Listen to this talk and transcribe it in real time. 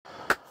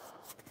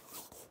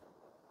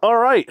All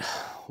right,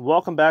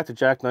 welcome back to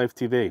Jackknife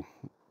TV.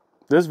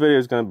 This video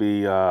is going to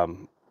be, I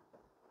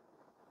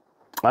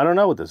don't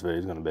know what this video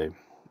is going to be.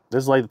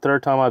 This is like the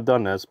third time I've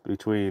done this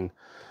between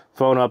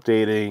phone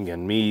updating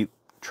and me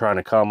trying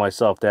to calm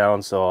myself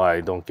down so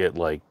I don't get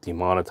like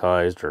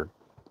demonetized or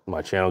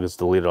my channel gets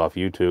deleted off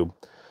YouTube.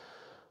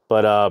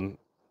 But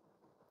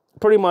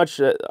pretty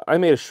much I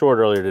made a short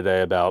earlier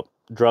today about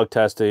drug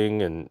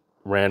testing and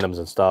randoms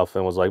and stuff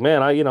and was like,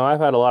 man, I've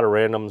had a lot of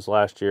randoms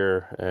last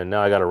year and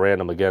now I got a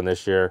random again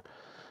this year.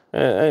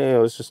 And it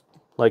was just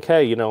like,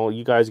 hey,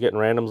 you guys getting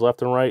randoms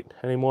left and right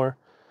anymore?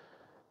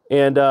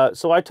 And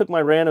so I took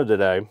my random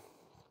today,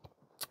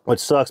 which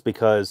sucks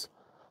because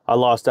I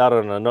lost out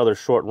on another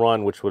short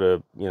run, which would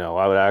have,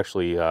 I would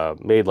actually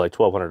made like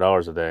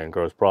 $1,200 a day in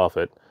gross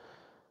profit,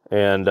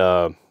 and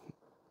to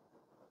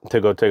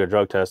go take a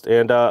drug test.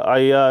 And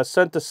I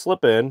sent the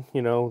slip in,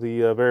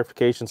 the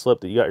verification slip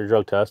that you got your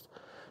drug test.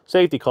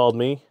 Safety called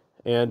me,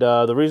 and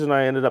the reason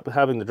I ended up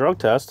having the drug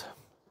test,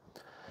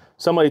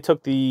 somebody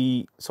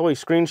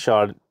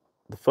screenshotted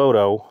the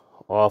photo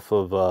off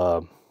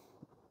of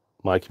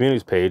my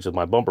communities page of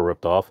my bumper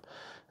ripped off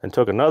and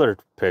took another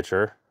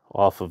picture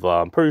off of,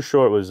 I'm pretty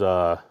sure it was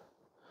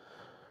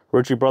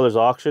Ritchie Brothers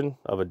auction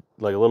of a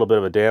little bit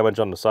of a damage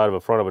on the side of the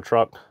front of a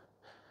truck,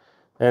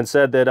 and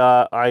said that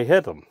I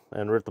hit them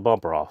and ripped the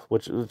bumper off,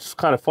 which is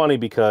kind of funny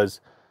because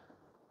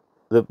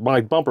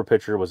my bumper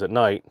picture was at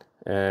night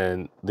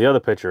and the other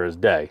picture is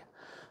day.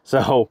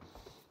 So,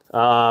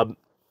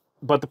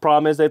 but the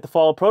problem is they have to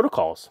follow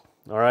protocols,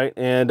 all right?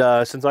 And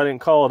since I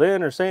didn't call it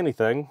in or say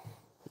anything,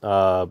 they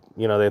have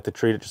to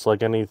treat it just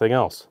like anything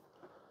else.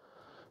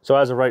 So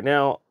as of right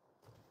now,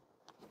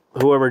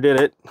 whoever did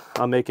it,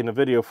 I'm making a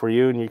video for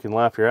you, and you can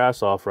laugh your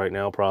ass off right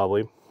now,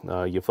 probably.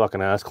 You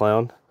fucking ass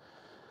clown.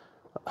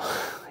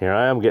 Here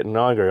I am getting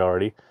angry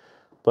already.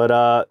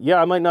 But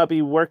yeah, I might not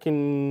be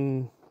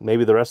working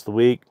maybe the rest of the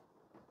week.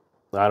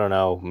 I don't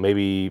know,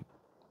 maybe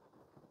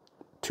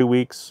 2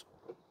 weeks.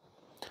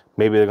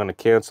 Maybe they're going to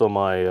cancel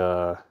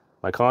my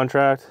my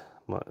contract,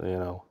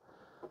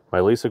 my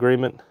lease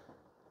agreement.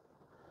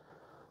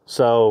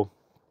 So,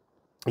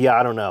 yeah,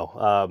 I don't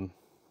know.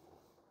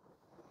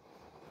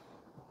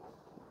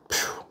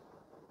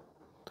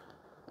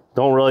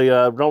 Don't really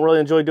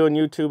enjoy doing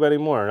YouTube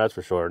anymore. That's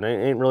for sure. It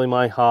ain't really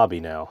my hobby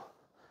now.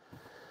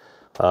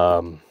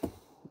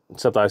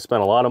 Except I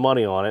spent a lot of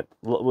money on it,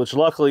 which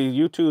luckily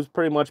YouTube's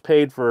pretty much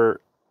paid for,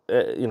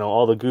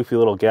 all the goofy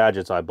little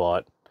gadgets I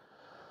bought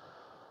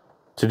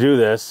to do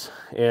this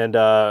and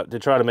to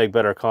try to make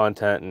better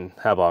content and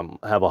have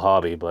a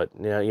hobby. But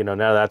yeah,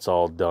 now that's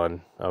all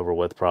done, over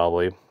with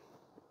probably,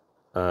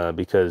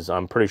 because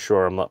I'm pretty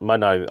sure I'm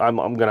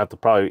gonna have to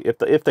probably,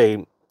 if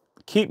they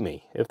keep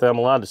me, if I'm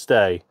allowed to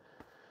stay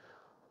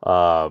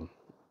over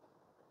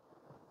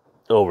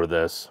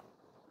this,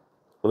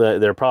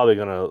 they're probably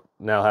gonna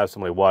now have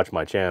somebody watch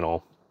my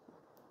channel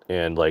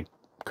and like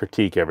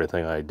critique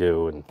everything I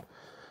do and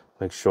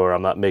make sure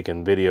I'm not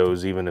making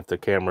videos even if the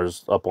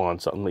camera's up on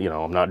something,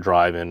 I'm not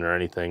driving or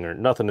anything, or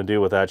nothing to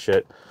do with that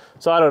shit.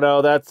 So I don't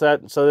know, that's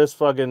that. So this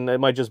fucking, it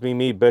might just be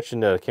me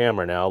bitching to the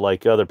camera now,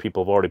 like other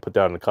people have already put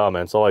down in the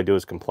comments. All I do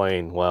is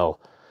complain.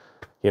 Well,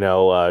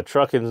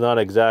 trucking's not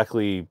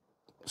exactly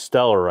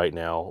stellar right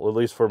now, at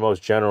least for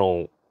most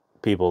general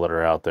people that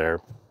are out there.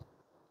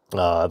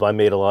 I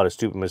made a lot of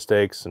stupid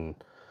mistakes and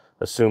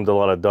assumed a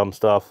lot of dumb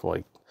stuff,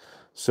 like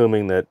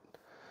assuming that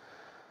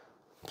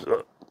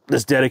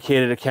this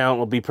dedicated account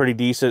will be pretty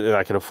decent and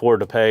I can afford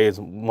to pay as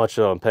much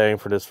as I'm paying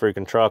for this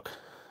freaking truck.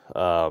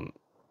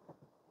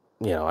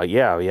 Yeah,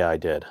 I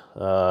did.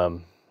 I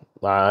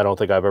don't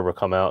think I've ever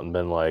come out and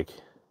been like,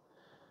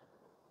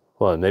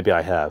 well, maybe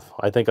I have.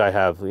 I think I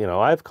have,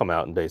 I've come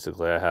out and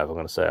basically I'm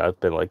going to say, I've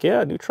been like,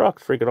 yeah, new truck,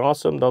 freaking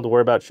awesome. Don't have to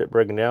worry about shit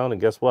breaking down.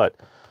 And guess what?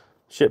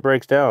 Shit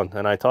breaks down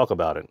and I talk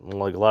about it.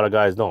 Like a lot of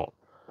guys don't.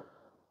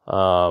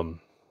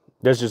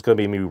 This is just going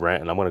to be me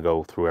ranting. I'm going to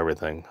go through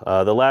everything.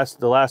 The last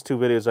two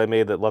videos I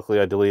made that luckily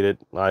I deleted,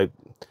 I'd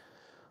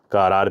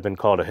have been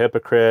called a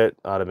hypocrite.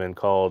 I'd have been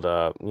called,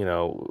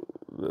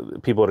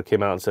 people that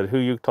came out and said, who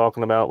you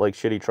talking about? Like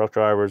shitty truck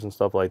drivers and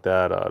stuff like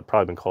that. I'd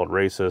probably been called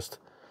racist.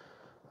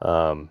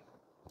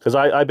 Because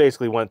I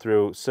basically went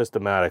through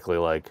systematically,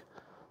 like,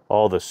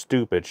 all the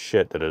stupid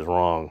shit that is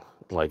wrong,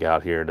 like,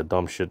 out here, the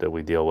dumb shit that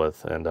we deal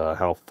with, and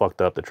how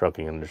fucked up the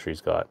trucking industry's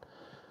got.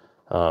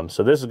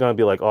 So this is going to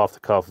be, like,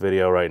 off-the-cuff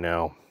video right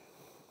now.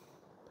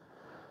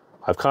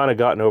 I've kind of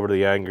gotten over to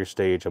the anger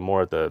stage. I'm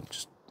more at the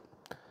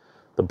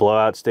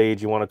blowout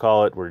stage, you want to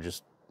call it, where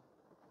just,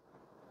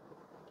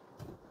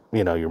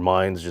 your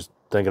mind's just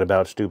thinking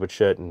about stupid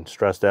shit and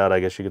stressed out, I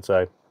guess you could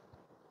say.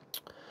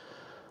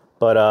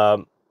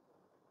 But,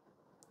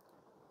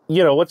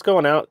 what's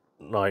going out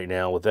right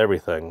now with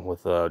everything,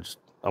 with I'm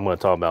going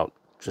to talk about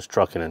just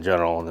trucking in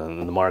general and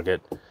then the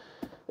market,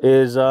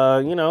 is,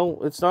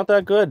 it's not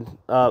that good.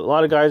 A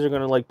lot of guys are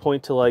going to, like,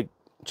 point to, like,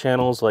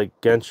 channels like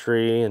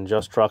Gentry and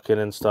Just Trucking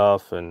and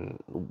stuff, and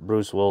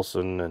Bruce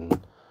Wilson and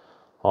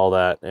all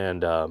that,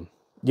 and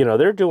you know,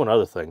 they're doing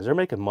other things. They're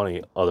making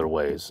money other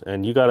ways.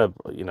 And you gotta,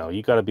 you know,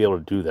 you gotta be able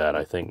to do that,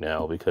 I think,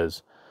 now,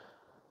 because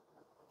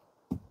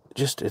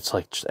just, it's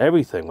like just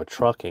everything with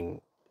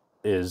trucking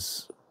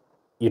is,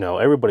 you know,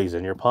 everybody's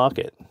in your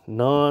pocket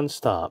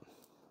nonstop.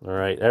 All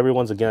right.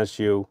 Everyone's against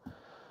you.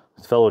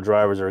 Fellow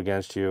drivers are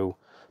against you.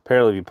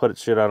 Apparently, if you put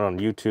shit out on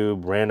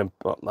YouTube, random,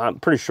 I'm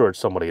pretty sure it's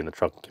somebody in the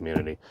trucking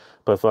community,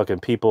 but fucking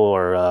people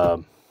are,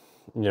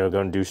 you know,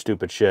 going to do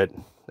stupid shit.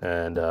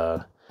 And,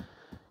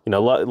 you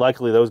know,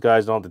 likely those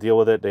guys don't have to deal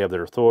with it. They have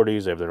their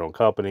authorities, they have their own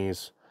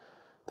companies.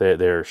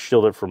 They're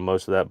shielded from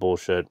most of that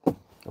bullshit.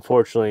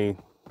 Unfortunately,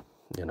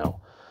 you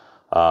know,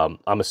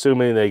 I'm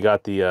assuming they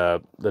got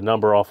the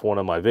number off one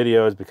of my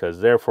videos,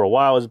 because there for a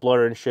while I was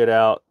blurring shit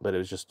out, but it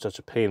was just such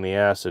a pain in the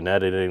ass in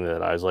editing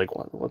that I was like,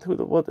 who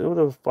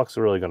the fuck's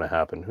really going to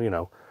happen? You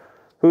know,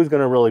 who's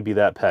going to really be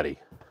that petty?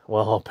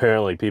 Well,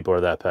 apparently people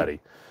are that petty.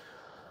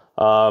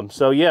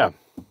 So yeah,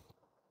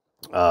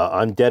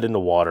 I'm dead in the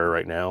water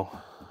right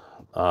now.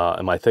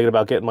 Am I thinking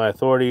about getting my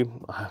authority?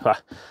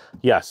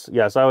 Yes,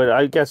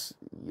 I guess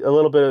a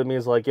little bit of me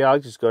is like, yeah, I'll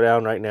just go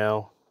down right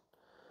now,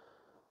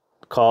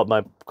 call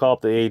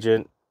up the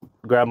agent,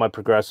 grab my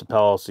Progressive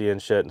policy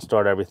and shit, and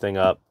start everything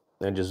up,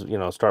 and just, you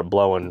know, start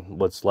blowing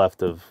what's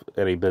left of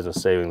any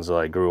business savings that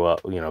I grew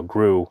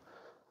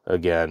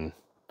again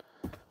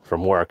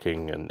from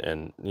working.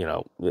 And you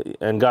know,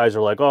 and guys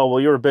are like, oh, well,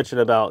 you were bitching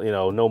about, you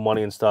know, no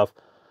money and stuff.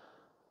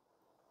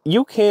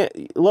 You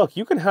can't, look,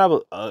 you can have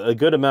a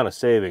good amount of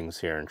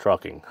savings here in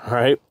trucking, all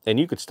right, and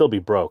you could still be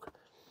broke.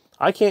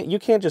 You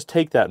can't just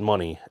take that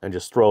money and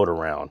just throw it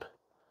around,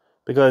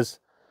 because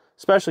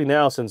especially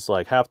now, since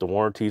like half the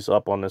warranty's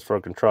up on this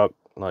fucking truck.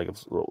 Like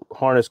if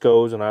harness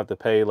goes and I have to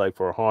pay like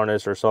for a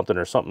harness or something,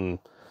 I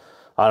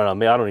don't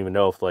know. I don't even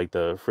know if like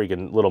the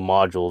freaking little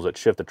modules that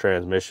shift the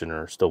transmission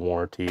are still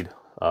warranted.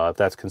 If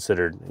that's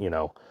considered, you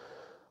know,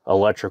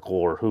 electrical,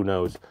 or who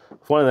knows.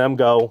 If one of them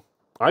go,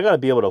 I got to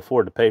be able to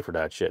afford to pay for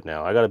that shit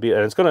now. I got to be,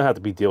 and it's going to have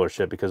to be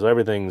dealership, because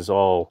everything's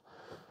all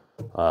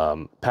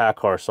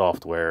PACCAR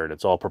software, and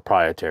it's all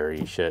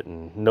proprietary shit,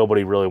 and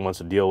nobody really wants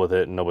to deal with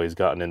it, and nobody's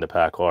gotten into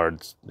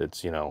PACCAR.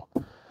 It's you know,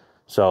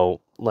 so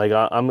like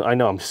I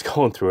know I'm just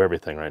going through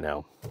everything right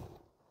now,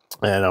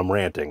 and I'm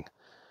ranting,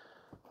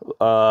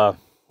 but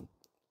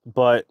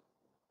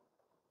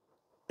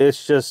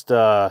it's just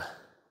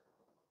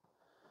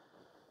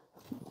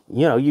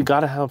you know, you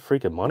got to have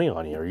freaking money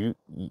on you, or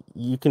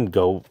you can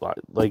go,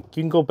 like,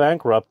 you can go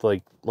bankrupt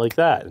like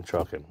that in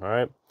trucking. All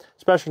right,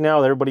 especially now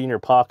with everybody in your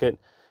pocket.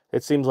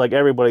 It seems like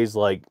everybody's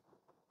like,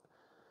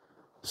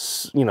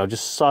 you know,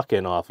 just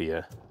sucking off of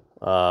you.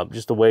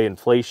 Just the way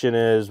inflation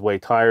is, way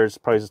prices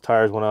of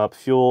tires went up,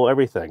 fuel,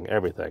 everything.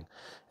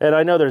 And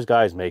I know there's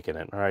guys making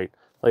it, all right?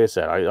 Like I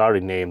said, I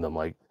already named them,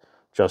 like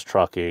Just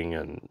Trucking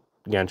and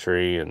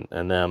Gentry and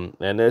them.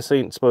 And this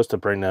ain't supposed to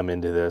bring them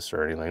into this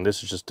or anything.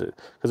 This is just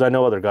because I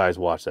know other guys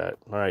watch that,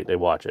 all right? They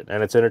watch it.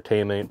 And it's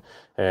entertainment.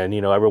 And, you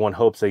know, everyone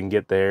hopes they can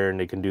get there and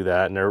they can do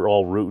that. And they're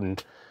all rooting.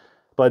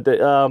 But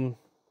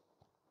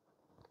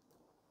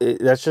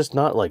that's just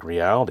not like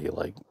reality.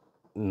 Like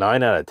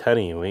 9 out of 10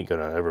 of you ain't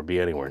gonna ever be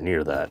anywhere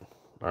near that.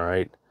 All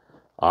right,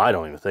 I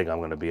don't even think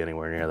I'm gonna be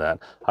anywhere near that.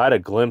 I had a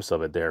glimpse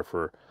of it there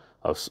for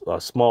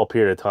a small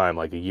period of time,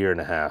 like a year and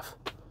a half.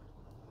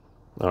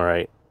 All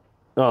right,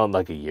 oh,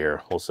 like a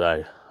year, we'll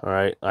say. All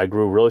right, I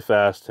grew really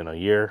fast in a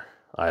year.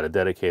 I had a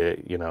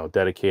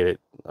dedicated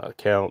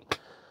account,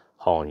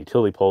 hauling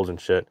utility poles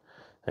and shit.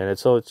 And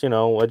it's you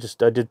know, I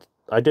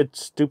did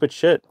stupid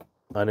shit.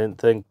 I didn't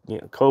think, you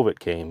know, COVID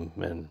came,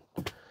 and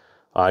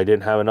I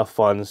didn't have enough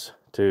funds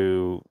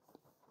to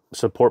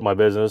support my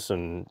business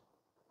and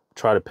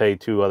try to pay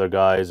 2 other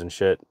guys and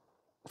shit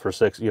for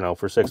 6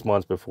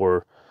 months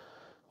before,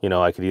 you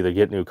know, I could either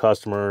get new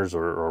customers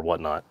or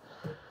whatnot.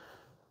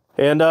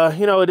 And,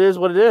 you know, it is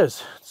what it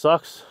is. It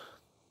sucks.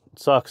 It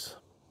sucks.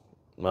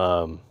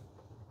 And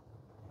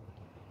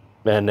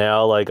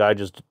now, like,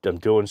 I'm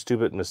doing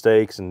stupid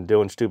mistakes and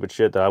doing stupid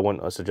shit that I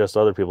wouldn't suggest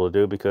other people to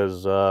do,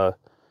 because,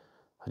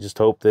 I just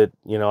hope that,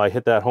 you know, I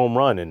hit that home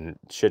run and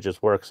shit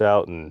just works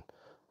out and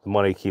the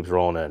money keeps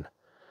rolling in.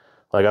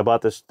 Like, I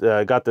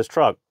got this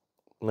truck,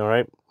 all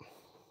right?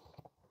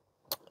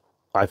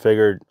 I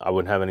figured I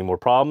wouldn't have any more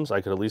problems.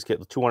 I could at least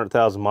get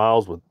 200,000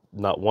 miles with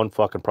not one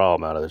fucking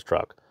problem out of this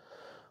truck.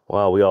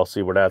 Well, we all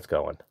see where that's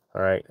going,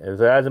 all right? It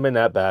hasn't been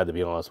that bad, to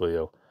be honest with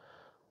you.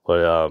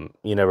 But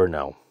you never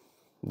know.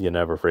 You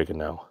never freaking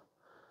know.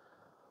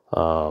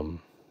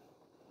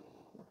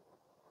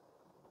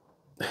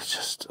 It's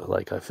just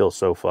like I feel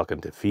so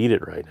fucking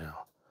defeated right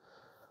now.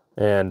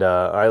 And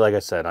like I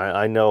said,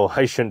 I know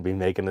I shouldn't be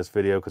making this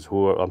video, because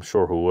I'm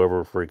sure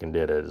whoever freaking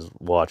did it is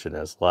watching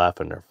this,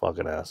 laughing their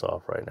fucking ass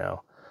off right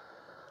now.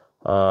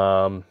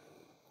 But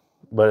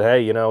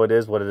hey, you know, it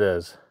is what it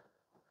is.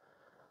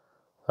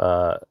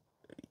 I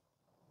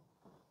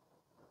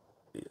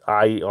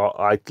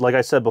like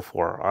I said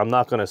before, I'm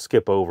not gonna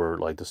skip over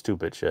like the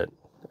stupid shit.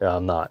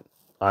 I'm not.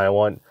 I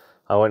want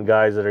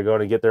guys that are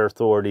going to get their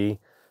authority,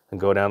 and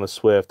go down to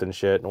Swift and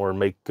shit, or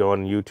go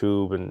on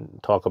YouTube and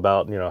talk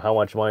about, you know, how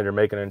much money they're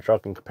making in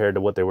trucking compared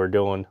to what they were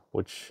doing,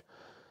 which,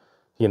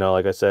 you know,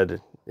 like I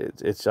said,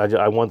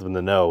 I want them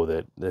to know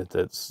that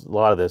that's a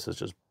lot of this is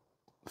just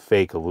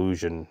fake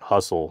illusion,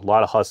 hustle, a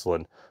lot of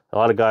hustling. A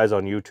lot of guys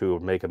on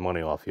YouTube making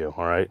money off you,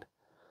 all right,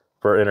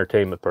 for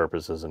entertainment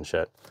purposes and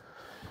shit.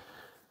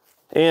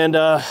 And,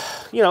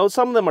 you know,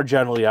 some of them are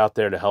generally out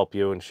there to help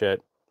you and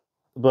shit.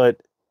 But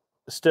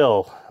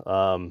still,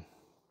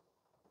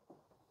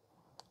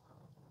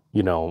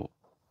 you know,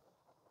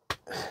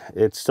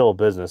 it's still a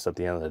business at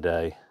the end of the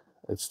day.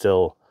 It's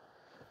still,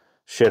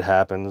 shit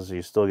happens.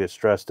 You still get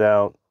stressed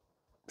out.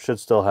 Shit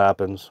still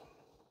happens.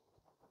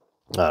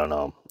 I don't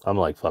know. I'm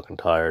like fucking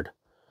tired.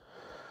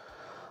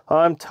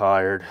 I'm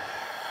tired.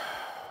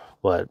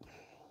 But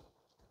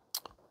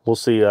we'll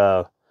see,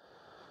 we'll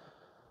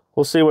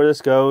see where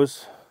this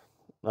goes.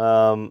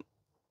 You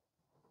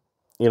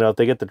know, if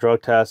they get the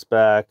drug test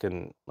back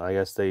and I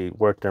guess they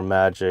work their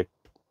magic,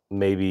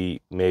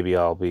 maybe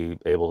I'll be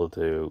able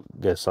to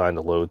get assigned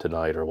a load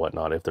tonight or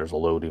whatnot, if there's a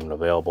load even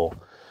available.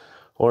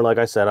 Or like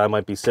I said, I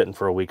might be sitting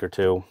for a week or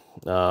two.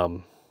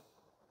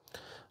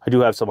 I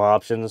do have some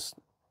options.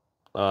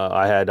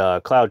 I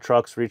had Cloud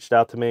Trucks reached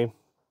out to me.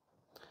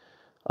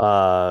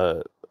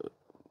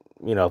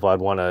 You know, if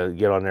I'd want to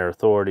get on their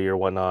authority or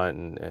whatnot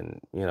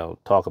and you know,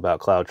 talk about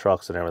Cloud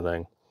Trucks and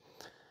everything.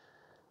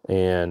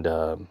 And,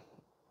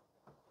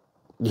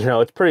 you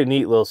know, it's a pretty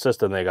neat little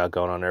system they got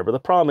going on there. But the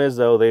problem is,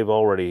 though, they've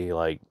already had,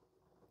 like,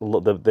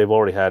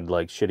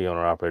 shitty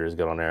owner-operators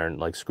get on there and,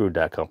 like, screwed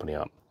that company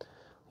up.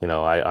 You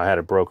know, I had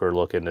a broker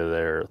look into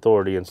their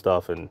authority and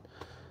stuff, and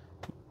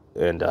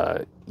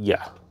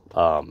yeah.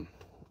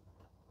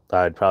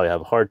 I'd probably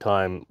have a hard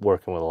time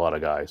working with a lot of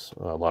guys,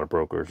 a lot of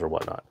brokers or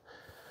whatnot.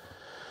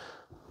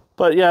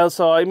 But yeah,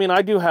 so I mean,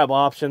 I do have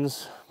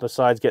options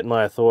besides getting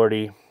my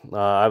authority.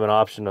 I have an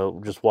option to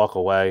just walk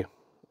away.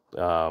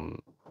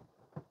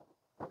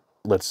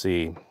 Let's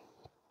see.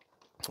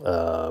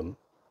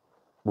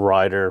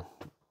 Ryder.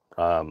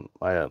 I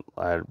have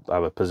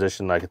a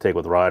position I could take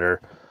with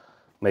Ryder,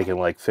 making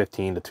like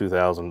 $1,500 to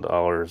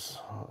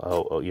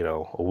 $2,000, you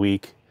know, a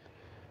week,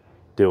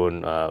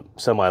 doing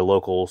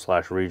semi-local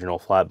 / regional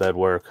flatbed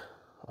work.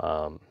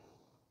 I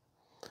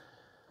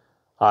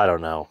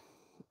don't know.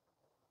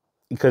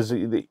 Because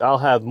I'll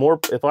have more,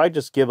 if I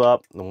just give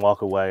up and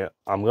walk away,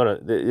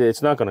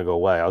 it's not gonna go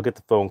away. I'll get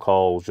the phone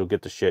calls, you'll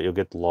get the shit, you'll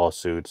get the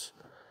lawsuits.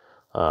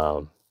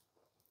 And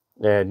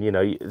you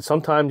know,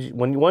 sometimes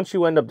once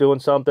you end up doing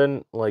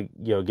something like,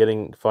 you know,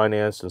 getting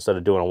financed instead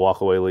of doing a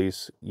walkaway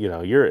lease, you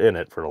know, you're in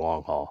it for the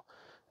long haul.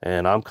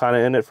 And I'm kind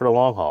of in it for the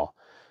long haul.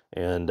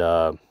 And,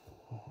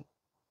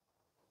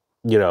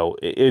 you know,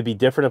 it'd be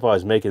different if I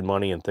was making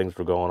money and things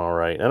were going all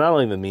right. And I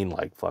don't even mean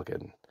like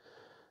fucking,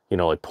 you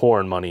know, like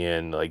pouring money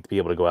in, like to be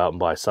able to go out and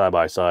buy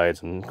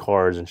side-by-sides and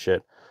cars and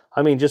shit.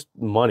 I mean, just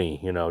money,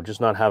 you know, just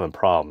not having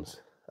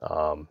problems.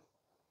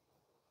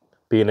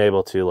 Being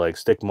able to like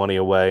stick money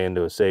away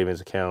into a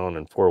savings account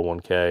and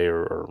 401k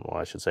or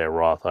well, I should say a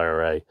Roth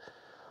IRA.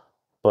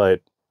 But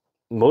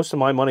most of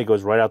my money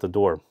goes right out the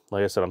door.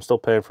 Like I said, I'm still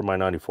paying for my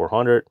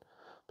 9400.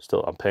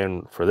 I'm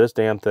paying for this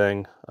damn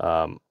thing.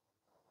 I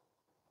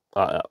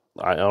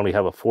only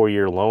have a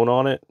 4-year loan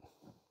on it.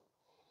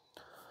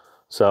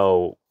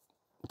 So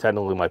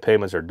technically my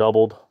payments are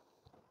doubled.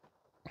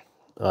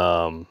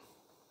 It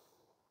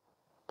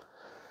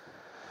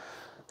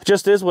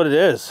just is what it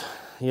is.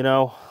 You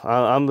know,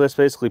 I'm just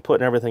basically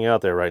putting everything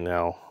out there right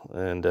now.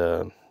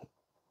 And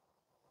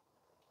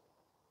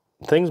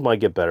things might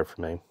get better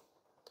for me.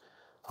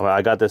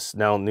 I got this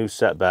now new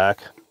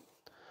setback.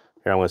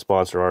 Here, I'm going to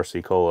sponsor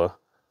RC Cola.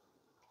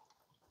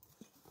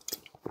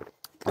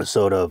 A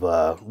soda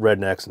of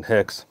Rednecks and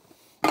Hicks.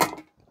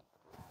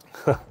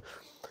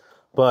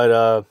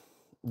 But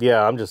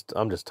yeah, I'm just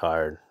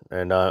tired.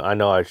 And I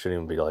know I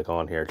shouldn't even be like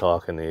on here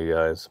talking to you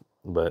guys,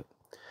 but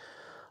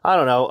I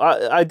don't know.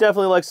 I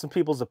definitely like some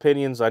people's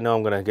opinions. I know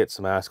I'm going to get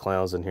some ass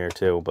clowns in here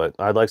too, but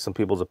I'd like some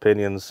people's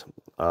opinions.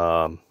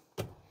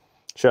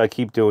 Should I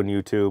keep doing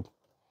YouTube?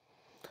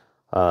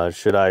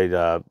 Should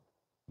I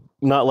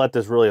not let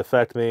this really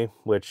affect me?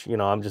 Which, you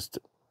know, I'm just,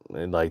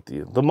 like,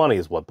 the money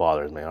is what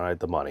bothers me, all right?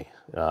 The money.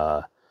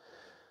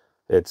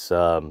 It's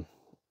almost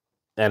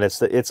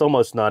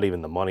not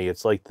even the money.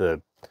 It's like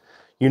you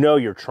know,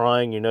 you're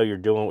trying, you know, you're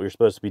doing what you're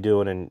supposed to be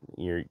doing, and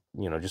you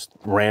know, just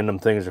random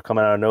things are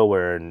coming out of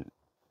nowhere and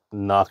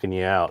knocking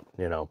you out,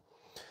 you know.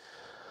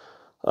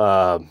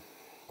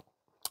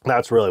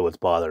 That's really what's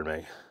bothering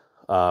me.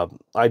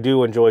 I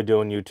do enjoy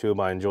doing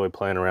YouTube. I enjoy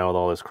playing around with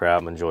all this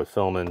crap. I enjoy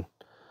filming.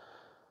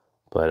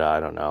 But I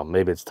don't know.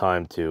 Maybe it's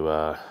time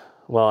to,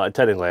 well,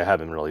 technically I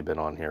haven't really been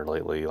on here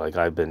lately. Like,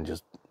 I've been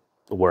just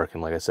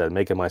working, like I said,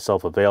 making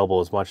myself available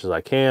as much as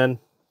I can.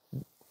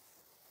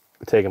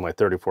 Taking my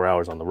 34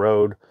 hours on the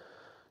road.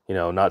 You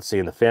know, not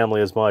seeing the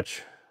family as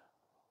much.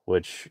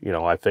 Which, you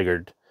know, I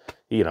figured,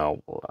 you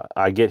know,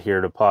 I get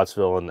here to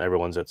Pottsville and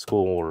everyone's at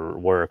school or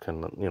work.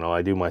 And, you know,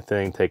 I do my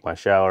thing, take my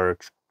shower,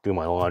 do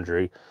my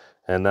laundry.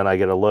 And then I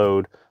get a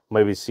load,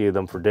 maybe see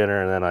them for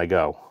dinner, and then I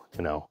go,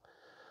 you know.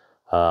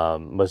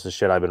 Most of the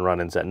shit I've been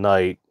running is at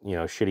night, you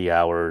know, shitty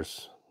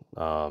hours,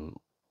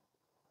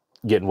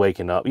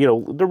 waking up, you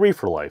know, the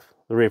reefer life.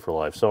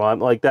 So I'm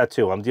like that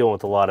too. I'm dealing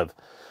with a lot of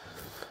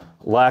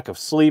lack of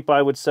sleep,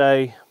 I would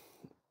say,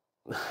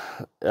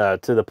 to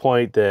the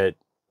point that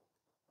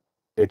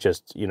it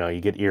just, you know,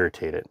 you get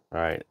irritated.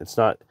 All right. It's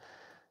not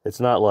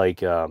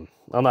like, I'm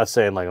not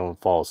saying like I'm gonna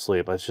fall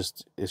asleep. It's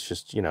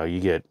just, you know, you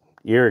get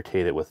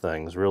irritated with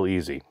things real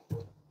easy.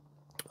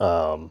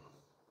 Other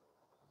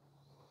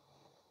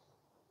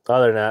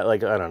than that,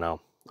 like, I don't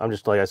know. I'm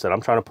just, like I said,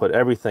 I'm trying to put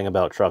everything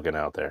about trucking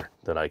out there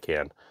that I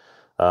can.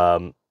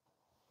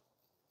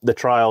 The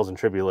trials and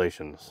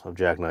tribulations of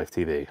Jackknife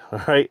TV.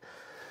 All right.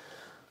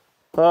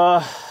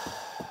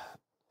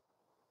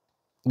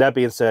 That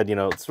being said, you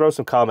know, throw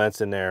some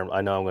comments in there.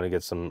 I know I'm going to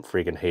get some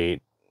freaking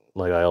hate,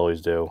 like I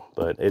always do,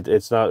 but it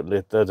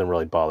doesn't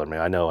really bother me.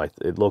 I know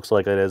it looks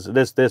like it is.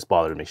 This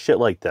bothers me. Shit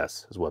like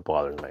this is what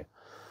bothers me.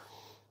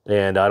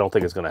 And I don't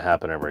think it's going to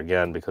happen ever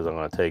again because I'm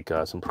going to take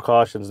some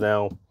precautions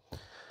now.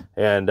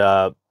 And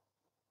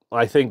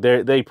I think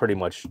they pretty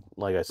much,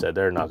 like I said,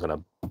 they're not going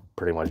to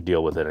pretty much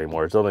deal with it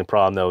anymore. The only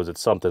problem, though, is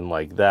it's something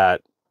like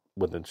that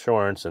with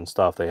insurance and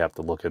stuff. They have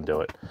to look into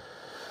it.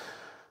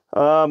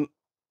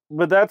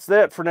 But that's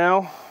that for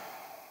now.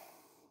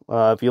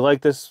 If you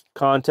like this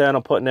content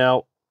I'm putting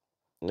out,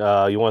 you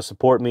want to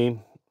support me,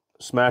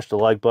 smash the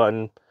like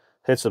button,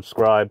 hit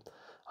subscribe.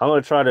 I'm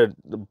going to try to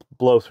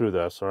blow through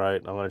this, all right?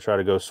 I'm going to try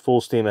to go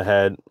full steam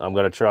ahead. I'm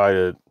going to try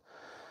to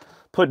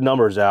put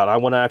numbers out. I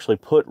want to actually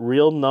put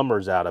real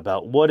numbers out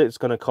about what it's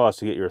going to cost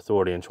to get your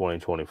authority in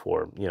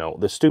 2024. You know,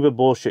 the stupid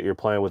bullshit you're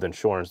playing with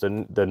insurance,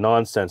 the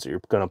nonsense that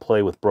you're going to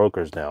play with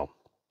brokers now,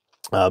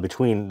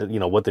 between, you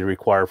know, what they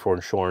require for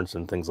insurance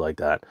and things like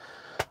that.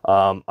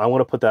 I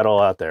want to put that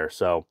all out there.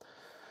 So,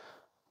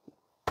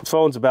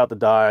 phone's about to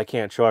die. I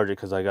can't charge it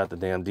because I got the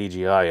damn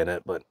DJI in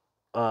it, but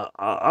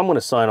I'm going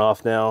to sign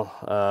off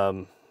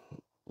now.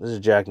 This is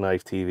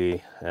Jackknife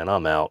TV, and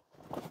I'm out.